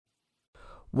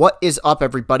What is up,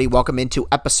 everybody? Welcome into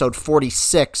episode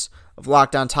 46 of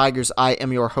Locked On Tigers. I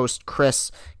am your host, Chris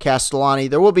Castellani.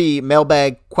 There will be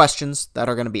mailbag questions that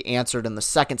are going to be answered in the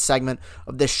second segment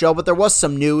of this show, but there was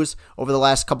some news over the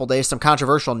last couple days, some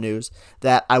controversial news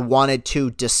that I wanted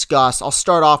to discuss. I'll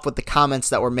start off with the comments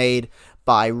that were made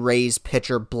by Rays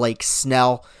pitcher Blake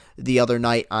Snell the other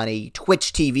night on a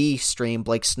Twitch TV stream.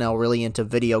 Blake Snell really into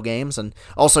video games and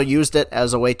also used it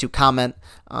as a way to comment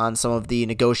on some of the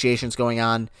negotiations going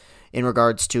on in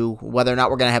regards to whether or not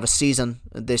we're going to have a season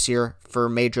this year for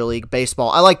Major League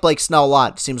Baseball. I like Blake Snell a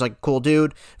lot. Seems like a cool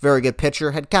dude, very good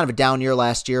pitcher. Had kind of a down year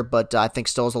last year, but I think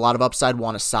still has a lot of upside.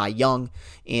 Won a Cy Young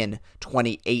in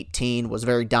 2018, was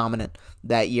very dominant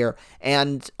that year.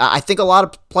 And I think a lot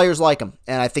of players like him,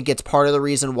 and I think it's part of the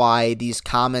reason why these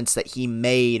comments that he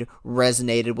made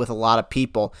resonated with a lot of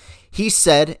people. He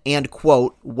said, and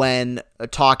quote, when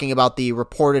talking about the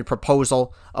reported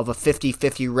proposal of a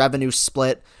 50-50 revenue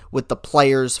split with the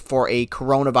players for a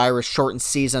coronavirus shortened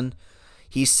season,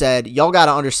 he said, y'all got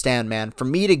to understand, man, for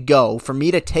me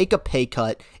to take a pay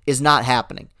cut is not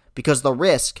happening because the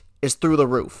risk is through the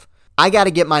roof. I got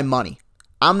to get my money.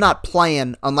 I'm not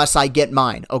playing unless I get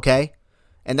mine, okay?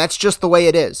 And that's just the way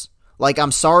it is. Like,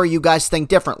 I'm sorry you guys think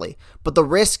differently, but the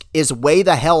risk is way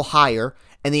the hell higher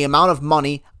and the amount of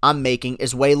money I'm making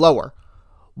is way lower.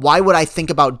 Why would I think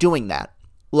about doing that?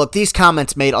 Look, these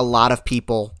comments made a lot of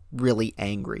people really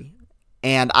angry,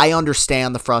 and I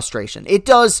understand the frustration.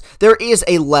 There is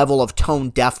a level of tone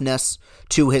deafness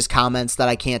to his comments that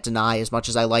I can't deny as much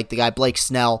as I like the guy. Blake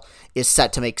Snell is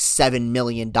set to make $7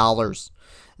 million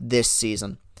this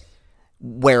season,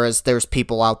 whereas there's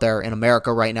people out there in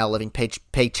America right now living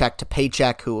paycheck to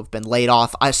paycheck who have been laid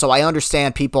off. So I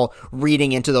understand people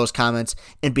reading into those comments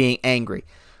and being angry.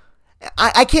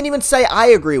 I can't even say I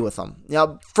agree with them. You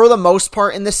know, for the most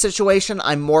part in this situation,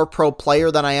 I'm more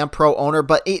pro-player than I am pro-owner,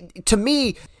 but to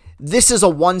me, this is a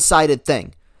one-sided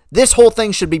thing. This whole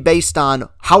thing should be based on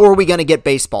how are we going to get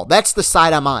baseball. That's the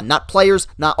side I'm on. Not players,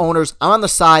 not owners. I'm on the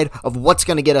side of what's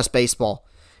going to get us baseball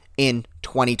in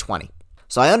 2020.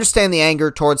 So I understand the anger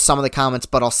towards some of the comments,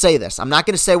 but I'll say this. I'm not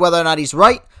going to say whether or not he's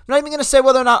right. I'm not even going to say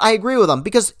whether or not I agree with him,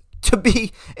 because to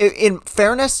be in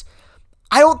fairness,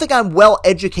 I don't think I'm well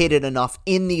educated enough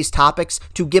in these topics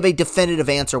to give a definitive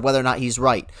answer whether or not he's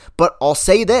right. But I'll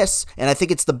say this, and I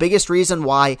think it's the biggest reason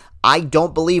why I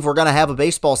don't believe we're going to have a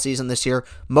baseball season this year.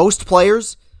 Most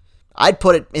players, I'd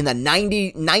put it in the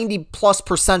 90 plus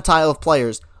percentile of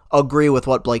players, agree with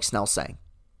what Blake Snell's saying.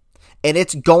 And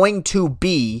it's going to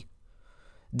be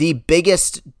the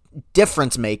biggest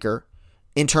difference maker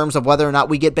in terms of whether or not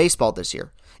we get baseball this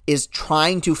year, is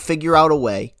trying to figure out a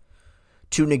way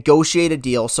to negotiate a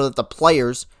deal so that the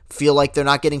players feel like they're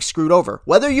not getting screwed over.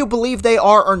 Whether you believe they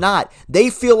are or not, they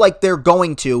feel like they're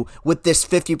going to with this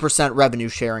 50% revenue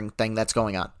sharing thing that's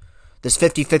going on. This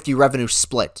 50-50 revenue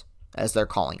split, as they're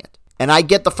calling it. And I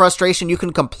get the frustration. You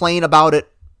can complain about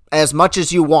it as much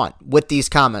as you want with these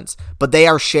comments, but they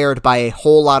are shared by a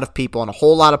whole lot of people and a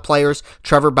whole lot of players.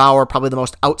 Trevor Bauer, probably the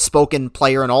most outspoken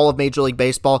player in all of Major League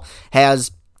Baseball,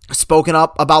 has spoken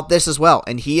up about this as well,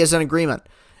 and he is in agreement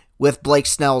with Blake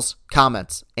Snell's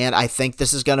comments. And I think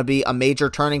this is going to be a major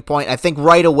turning point. I think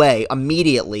right away,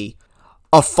 immediately,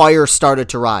 a fire started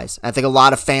to rise. I think a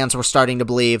lot of fans were starting to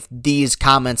believe these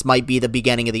comments might be the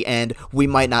beginning of the end. We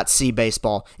might not see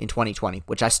baseball in 2020,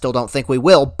 which I still don't think we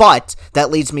will. But that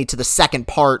leads me to the second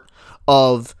part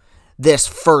of this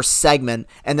first segment,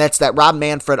 and that's that Rob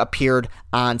Manfred appeared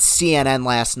on CNN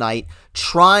last night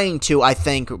trying to, I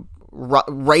think,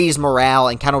 raise morale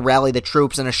and kind of rally the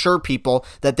troops and assure people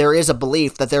that there is a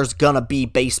belief that there's going to be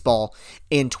baseball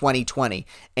in 2020.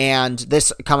 And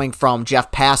this coming from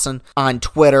Jeff Passan on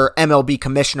Twitter. MLB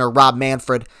Commissioner Rob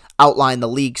Manfred outlined the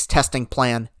league's testing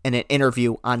plan in an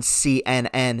interview on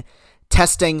CNN.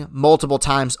 Testing multiple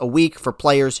times a week for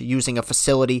players using a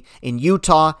facility in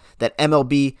Utah that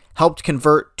MLB helped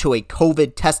convert to a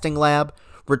COVID testing lab.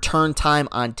 Return time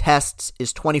on tests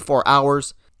is 24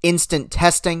 hours. Instant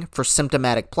testing for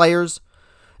symptomatic players.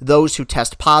 Those who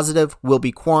test positive will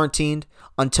be quarantined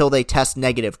until they test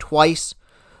negative twice.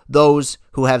 Those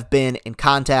who have been in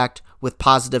contact with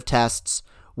positive tests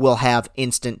will have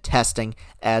instant testing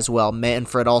as well.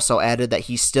 Manfred also added that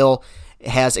he still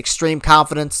has extreme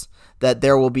confidence that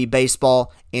there will be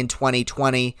baseball in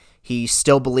 2020. He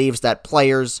still believes that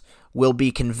players will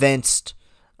be convinced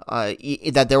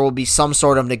that there will be some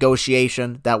sort of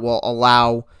negotiation that will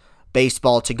allow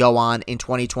baseball to go on in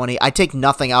 2020. I take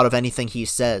nothing out of anything he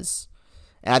says.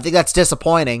 And I think that's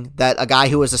disappointing that a guy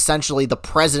who is essentially the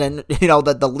president,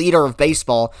 the leader of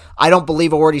baseball, I don't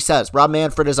believe a word he says. Rob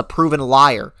Manfred is a proven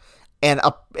liar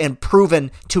and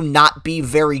proven to not be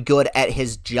very good at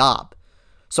his job.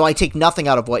 So I take nothing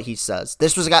out of what he says.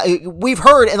 This was a guy we've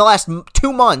heard in the last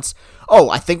 2 months. Oh,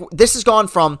 I think this has gone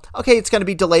from, okay, it's going to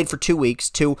be delayed for 2 weeks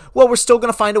to, well, we're still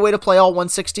going to find a way to play all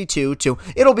 162 to,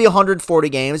 it'll be 140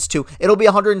 games to, it'll be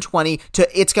 120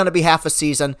 to, it's going to be half a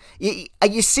season.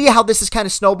 You see how this is kind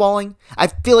of snowballing? I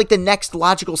feel like the next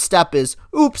logical step is,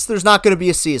 oops, there's not going to be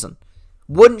a season.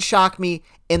 Wouldn't shock me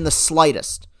in the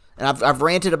slightest. And I've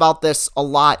ranted about this a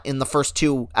lot in the first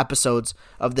 2 episodes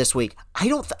of this week.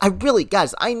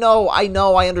 Guys, I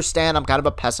understand. I'm kind of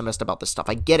a pessimist about this stuff.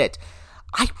 I get it.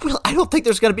 I don't think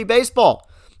there's going to be baseball.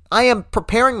 I am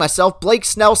preparing myself. Blake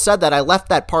Snell said that. I left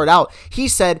that part out. He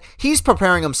said he's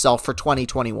preparing himself for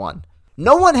 2021.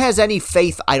 No one has any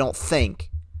faith, I don't think.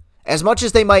 As much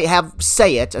as they might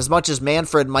say it, as much as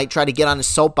Manfred might try to get on his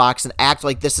soapbox and act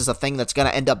like this is a thing that's going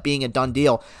to end up being a done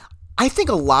deal, I think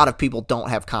a lot of people don't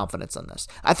have confidence in this.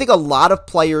 I think a lot of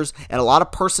players and a lot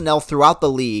of personnel throughout the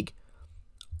league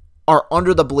are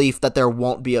under the belief that there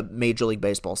won't be a Major League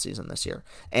Baseball season this year.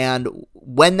 And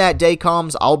when that day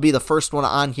comes, I'll be the first one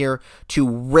on here to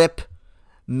rip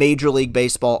Major League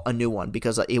Baseball a new one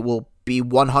because it will be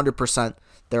 100%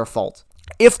 their fault.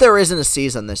 If there isn't a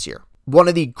season this year, one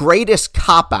of the greatest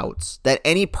cop-outs that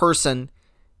any person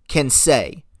can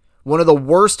say, one of the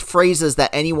worst phrases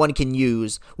that anyone can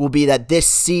use will be that this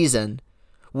season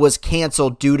was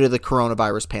canceled due to the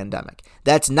coronavirus pandemic.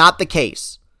 That's not the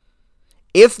case.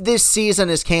 If this season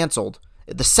is canceled,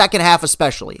 the second half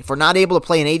especially, if we're not able to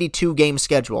play an 82-game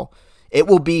schedule, it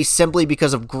will be simply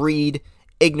because of greed,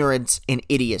 ignorance, and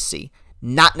idiocy,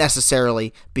 not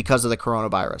necessarily because of the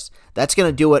coronavirus. That's going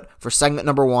to do it for segment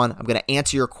number 1. I'm going to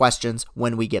answer your questions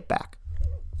when we get back.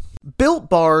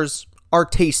 Built bars are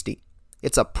tasty.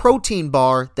 It's a protein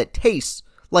bar that tastes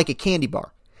like a candy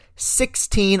bar.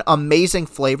 16 amazing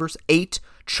flavors, 8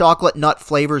 chocolate nut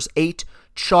flavors, 8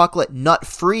 chocolate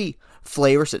nut-free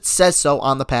flavors. It says so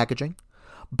on the packaging.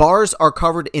 Bars are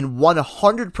covered in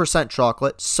 100%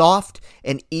 chocolate, soft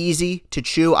and easy to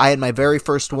chew. I had my very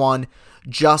first one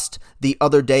just the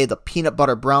other day, the peanut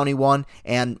butter brownie one,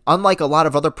 and unlike a lot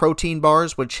of other protein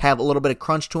bars, which have a little bit of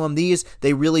crunch to them,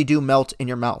 they really do melt in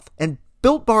your mouth. And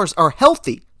Built bars are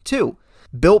healthy, too.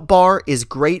 Built Bar is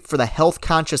great for the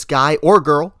health-conscious guy or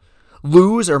girl.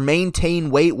 Lose or maintain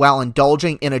weight while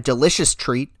indulging in a delicious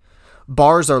treat.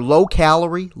 Bars are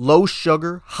low-calorie,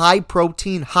 low-sugar,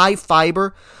 high-protein,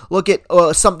 high-fiber. Look at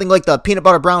something like the peanut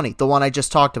butter brownie, the one I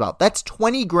just talked about. That's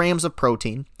 20 grams of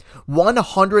protein,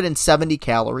 170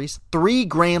 calories, 3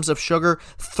 grams of sugar,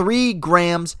 3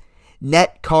 grams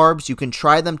net carbs. You can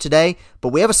try them today, but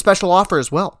we have a special offer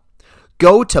as well.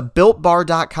 Go to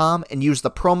BuiltBar.com and use the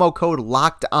promo code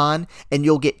LOCKEDON, and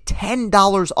you'll get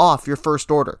 $10 off your first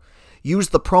order. Use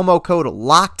the promo code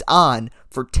LOCKEDON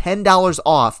for $10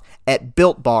 off at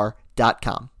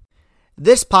BuiltBar.com.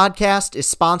 This podcast is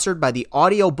sponsored by the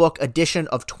audiobook edition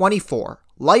of 24,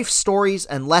 Life Stories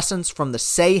and Lessons from the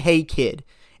Say Hey Kid.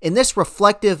 In this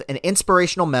reflective and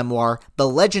inspirational memoir, the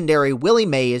legendary Willie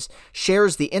Mays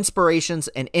shares the inspirations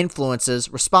and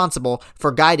influences responsible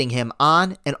for guiding him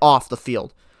on and off the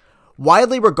field.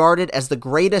 Widely regarded as the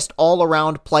greatest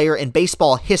all-around player in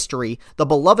baseball history, the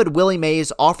beloved Willie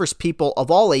Mays offers people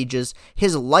of all ages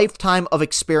his lifetime of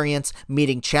experience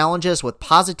meeting challenges with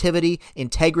positivity,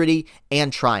 integrity,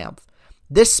 and triumph.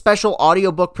 This special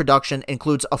audiobook production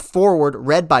includes a foreword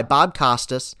read by Bob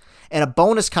Costas and a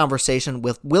bonus conversation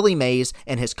with Willie Mays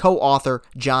and his co-author,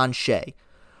 John Shea.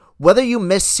 Whether you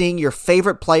miss seeing your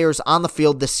favorite players on the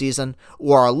field this season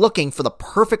or are looking for the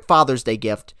perfect Father's Day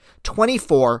gift,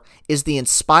 24 is the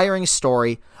inspiring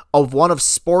story of one of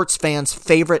sports fans'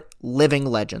 favorite living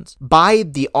legends. Buy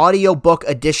the audiobook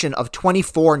edition of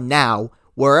 24 now,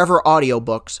 wherever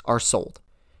audiobooks are sold.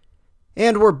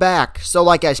 And we're back. So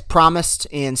like I promised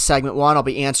in segment 1, I'll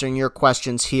be answering your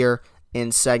questions here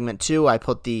in segment 2. I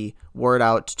put the word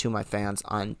out to my fans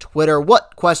on Twitter.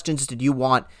 What questions did you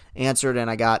want answered?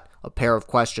 And I got a pair of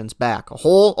questions back. A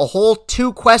whole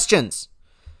 2 questions.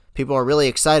 People are really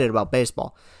excited about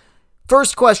baseball.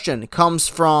 First question comes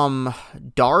from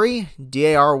Dari,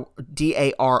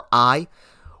 D-A-R-I.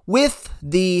 With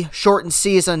the shortened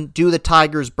season, do the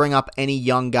Tigers bring up any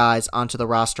young guys onto the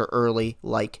roster early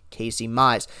like Casey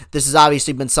Mize? This has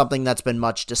obviously been something that's been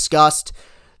much discussed.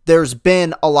 There's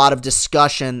been a lot of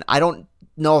discussion. I don't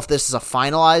know if this is a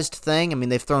finalized thing. I mean,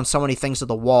 they've thrown so many things at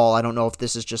the wall. I don't know if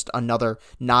this is just another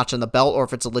notch in the belt or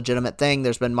if it's a legitimate thing.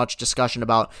 There's been much discussion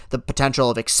about the potential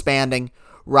of expanding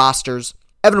rosters.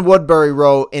 Evan Woodbury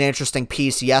wrote an interesting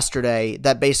piece yesterday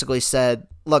that basically said,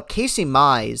 look, Casey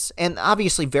Mize, and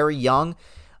obviously very young,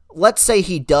 let's say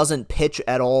he doesn't pitch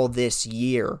at all this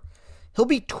year. he'll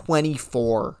be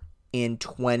 24 in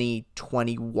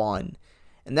 2021.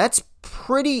 And that's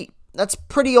pretty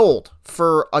old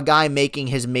for a guy making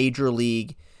his major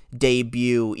league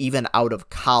debut even out of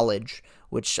college,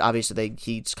 which obviously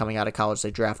he's coming out of college.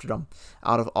 They drafted him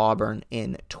out of Auburn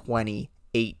in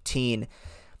 2018.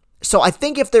 So I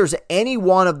think if there's any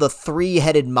one of the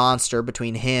three-headed monster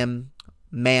between him,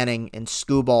 Manning, and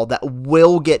Skubal that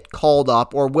will get called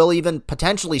up or will even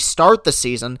potentially start the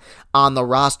season on the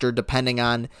roster depending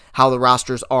on how the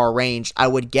rosters are arranged, I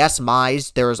would guess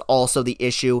Mize. There is also the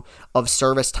issue of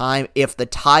service time. If the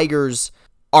Tigers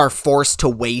are forced to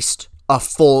waste a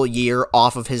full year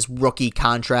off of his rookie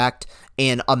contract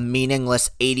in a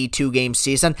meaningless 82-game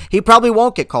season, he probably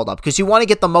won't get called up because you want to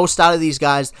get the most out of these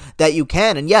guys that you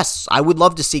can. And yes, I would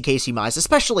love to see Casey Mize,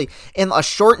 especially in a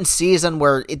shortened season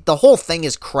where the whole thing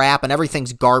is crap and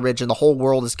everything's garbage and the whole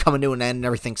world is coming to an end and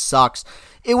everything sucks.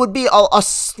 It would be a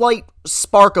slight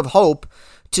spark of hope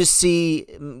to see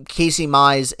Casey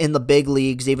Mize in the big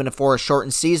leagues, even for a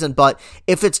shortened season. But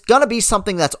if it's going to be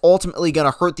something that's ultimately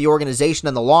going to hurt the organization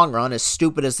in the long run, as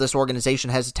stupid as this organization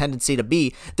has a tendency to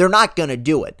be, they're not going to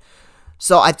do it.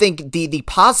 So I think the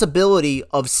possibility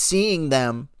of seeing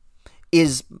them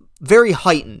is very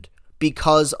heightened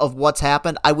because of what's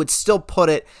happened. I would still put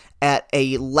it at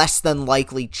a less than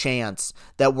likely chance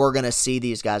that we're going to see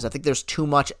these guys. I think there's too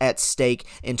much at stake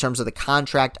in terms of the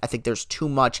contract. I think there's too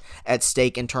much at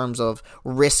stake in terms of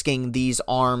risking these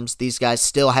arms. These guys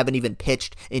still haven't even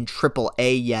pitched in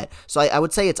AAA yet. So I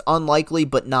would say it's unlikely,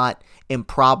 but not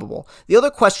improbable. The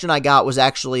other question I got was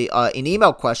actually an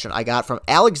email question I got from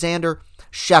Alexander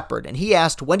Shepard, and he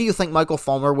asked, when do you think Michael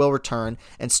Fulmer will return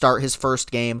and start his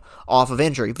first game off of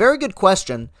injury? Very good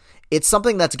question. It's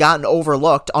something that's gotten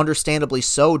overlooked, understandably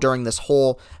so, during this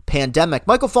whole pandemic.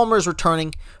 Michael Fulmer is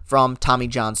returning from Tommy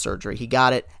John surgery. He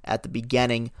got it at the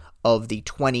beginning of the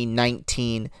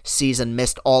 2019 season,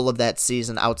 missed all of that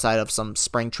season outside of some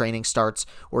spring training starts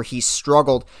where he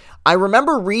struggled. I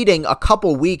remember reading a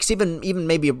couple weeks, even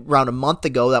maybe around a month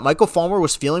ago, that Michael Fulmer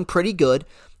was feeling pretty good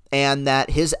and that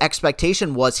his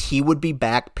expectation was he would be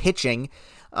back pitching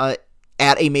at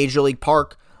a Major League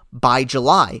Park by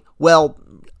July. Well,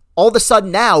 all of a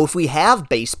sudden now, if we have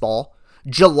baseball,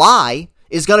 July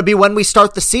is going to be when we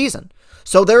start the season.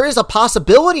 So there is a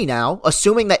possibility now,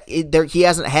 assuming that he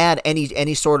hasn't had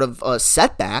any sort of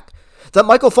setback, that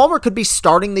Michael Fulmer could be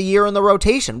starting the year in the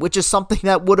rotation, which is something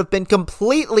that would have been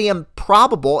completely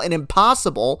improbable and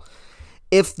impossible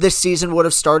if this season would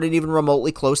have started even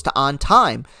remotely close to on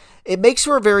time. It makes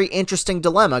for a very interesting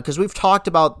dilemma because we've talked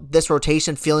about this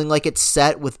rotation feeling like it's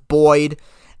set with Boyd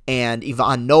and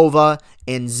Ivan Nova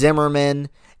and Zimmerman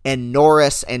and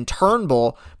Norris and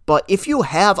Turnbull. But if you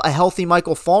have a healthy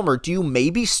Michael Fulmer, do you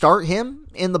maybe start him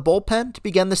in the bullpen to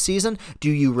begin the season?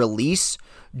 Do you release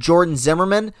Jordan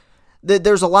Zimmerman?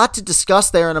 There's a lot to discuss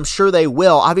there, and I'm sure they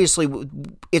will. Obviously,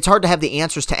 it's hard to have the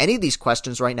answers to any of these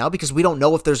questions right now because we don't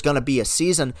know if there's going to be a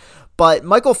season. But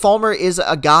Michael Fulmer is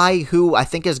a guy who I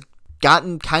think has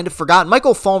gotten kind of forgotten.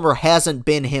 Michael Fulmer hasn't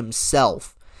been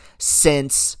himself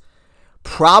since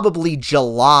probably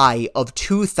July of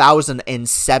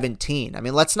 2017. I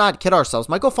mean, let's not kid ourselves.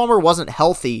 Michael Fulmer wasn't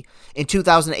healthy in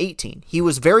 2018. He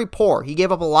was very poor. He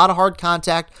gave up a lot of hard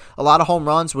contact, a lot of home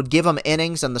runs, would give him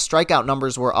innings, and the strikeout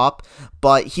numbers were up,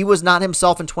 but he was not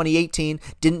himself in 2018,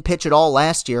 didn't pitch at all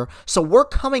last year. So we're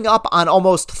coming up on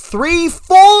almost 3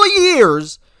 full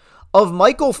years of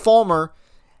Michael Fulmer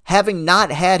having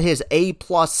not had his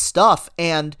A-plus stuff,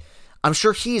 and I'm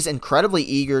sure he's incredibly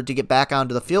eager to get back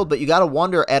onto the field, but you got to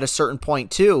wonder at a certain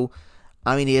point too,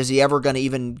 I mean, is he ever going to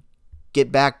even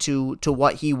get back to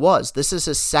what he was? This is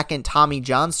his second Tommy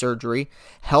John surgery.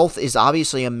 Health is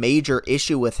obviously a major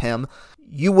issue with him.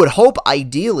 You would hope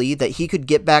ideally that he could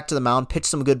get back to the mound, pitch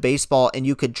some good baseball, and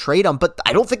you could trade him, but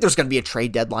I don't think there's going to be a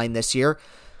trade deadline this year.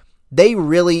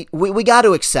 We got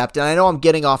to accept, and I know I'm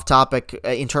getting off topic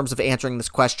in terms of answering this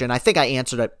question. I think I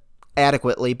answered it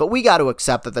adequately, but we got to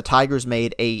accept that the Tigers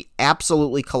made a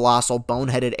absolutely colossal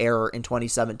boneheaded error in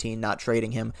 2017 not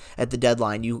trading him at the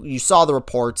deadline. You saw the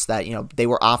reports that, you know, they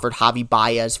were offered Javi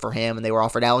Baez for him and they were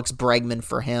offered Alex Bregman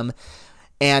for him,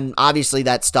 and obviously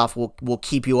that stuff will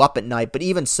keep you up at night. But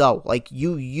even so, like,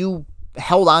 you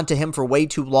held on to him for way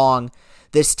too long.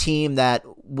 This team that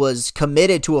was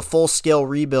committed to a full-scale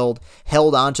rebuild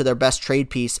held on to their best trade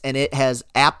piece, and it has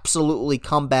absolutely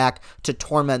come back to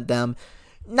torment them.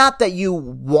 Not that you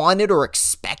wanted or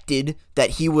expected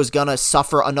that he was going to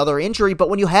suffer another injury, but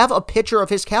when you have a pitcher of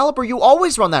his caliber, you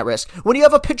always run that risk. When you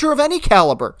have a pitcher of any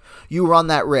caliber, you run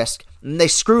that risk. And they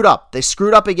screwed up. They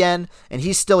screwed up again, and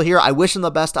he's still here. I wish him the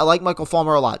best. I like Michael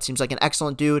Fulmer a lot. Seems like an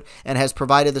excellent dude and has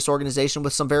provided this organization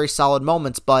with some very solid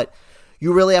moments, but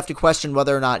you really have to question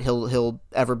whether or not he'll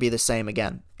ever be the same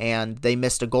again. And they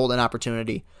missed a golden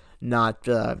opportunity not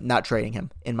trading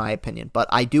him, in my opinion. But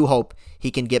I do hope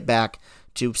he can get back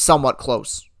to somewhat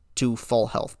close to full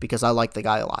health because I like the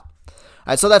guy a lot. All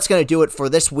right, so that's going to do it for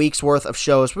this week's worth of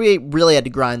shows. We really had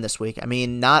to grind this week. I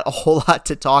mean, not a whole lot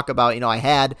to talk about. I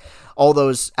had all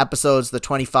those episodes, the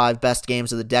 25 best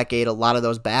games of the decade, a lot of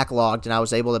those backlogged, and I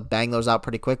was able to bang those out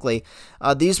pretty quickly.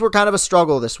 These were kind of a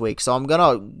struggle this week, so I'm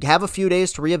going to have a few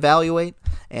days to reevaluate,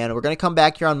 and we're going to come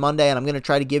back here on Monday, and I'm going to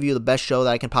try to give you the best show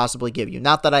that I can possibly give you.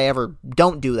 Not that I ever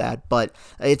don't do that, but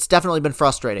it's definitely been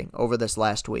frustrating over this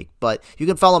last week. But you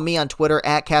can follow me on Twitter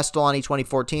at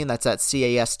Castellani2014. That's at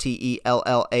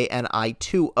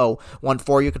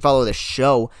Castellani2014. You can follow the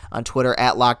show on Twitter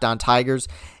at Locked On Tigers.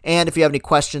 And if you have any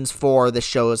questions for this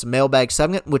show's mailbag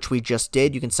segment, which we just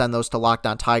did, you can send those to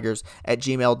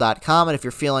lockedontigers@gmail.com. And if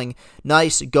you're feeling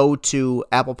nice, go to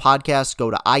Apple Podcasts, go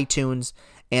to iTunes,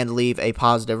 and leave a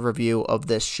positive review of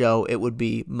this show. It would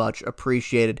be much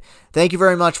appreciated. Thank you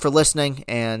very much for listening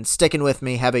and sticking with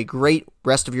me. Have a great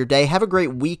rest of your day. Have a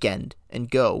great weekend, and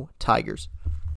go Tigers.